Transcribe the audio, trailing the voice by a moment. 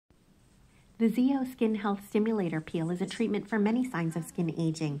The ZO Skin Health Stimulator Peel is a treatment for many signs of skin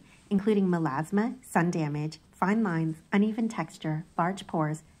aging, including melasma, sun damage, fine lines, uneven texture, large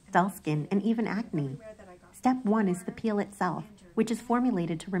pores, dull skin, and even acne. Step 1 is the peel itself, which is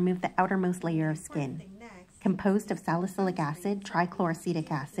formulated to remove the outermost layer of skin. Composed of salicylic acid,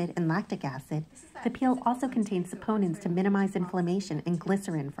 trichloroacetic acid, and lactic acid, the peel also contains saponins to minimize inflammation and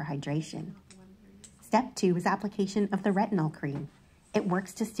glycerin for hydration. Step 2 is application of the retinol cream. It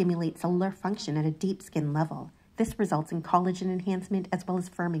works to stimulate cellular function at a deep skin level. This results in collagen enhancement as well as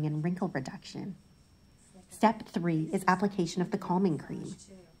firming and wrinkle reduction. Step 3 is application of the calming cream.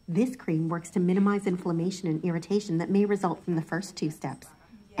 This cream works to minimize inflammation and irritation that may result from the first 2 steps,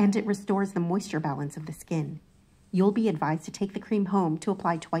 and it restores the moisture balance of the skin. You'll be advised to take the cream home to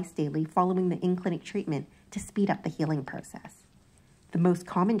apply twice daily following the in-clinic treatment to speed up the healing process. The most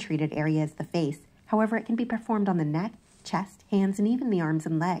common treated area is the face. However, it can be performed on the neck, chest, hands, and even the arms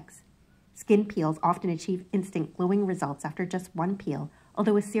and legs. Skin peels often achieve instant glowing results after just 1 peel,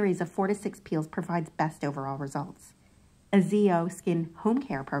 although a series of 4 to 6 peels provides best overall results. A ZO Skin Home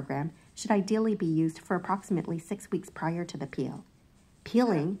Care program should ideally be used for approximately 6 weeks prior to the peel.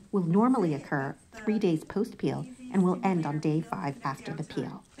 Peeling will normally occur 3 days post-peel and will end on day 5 after the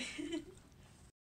peel.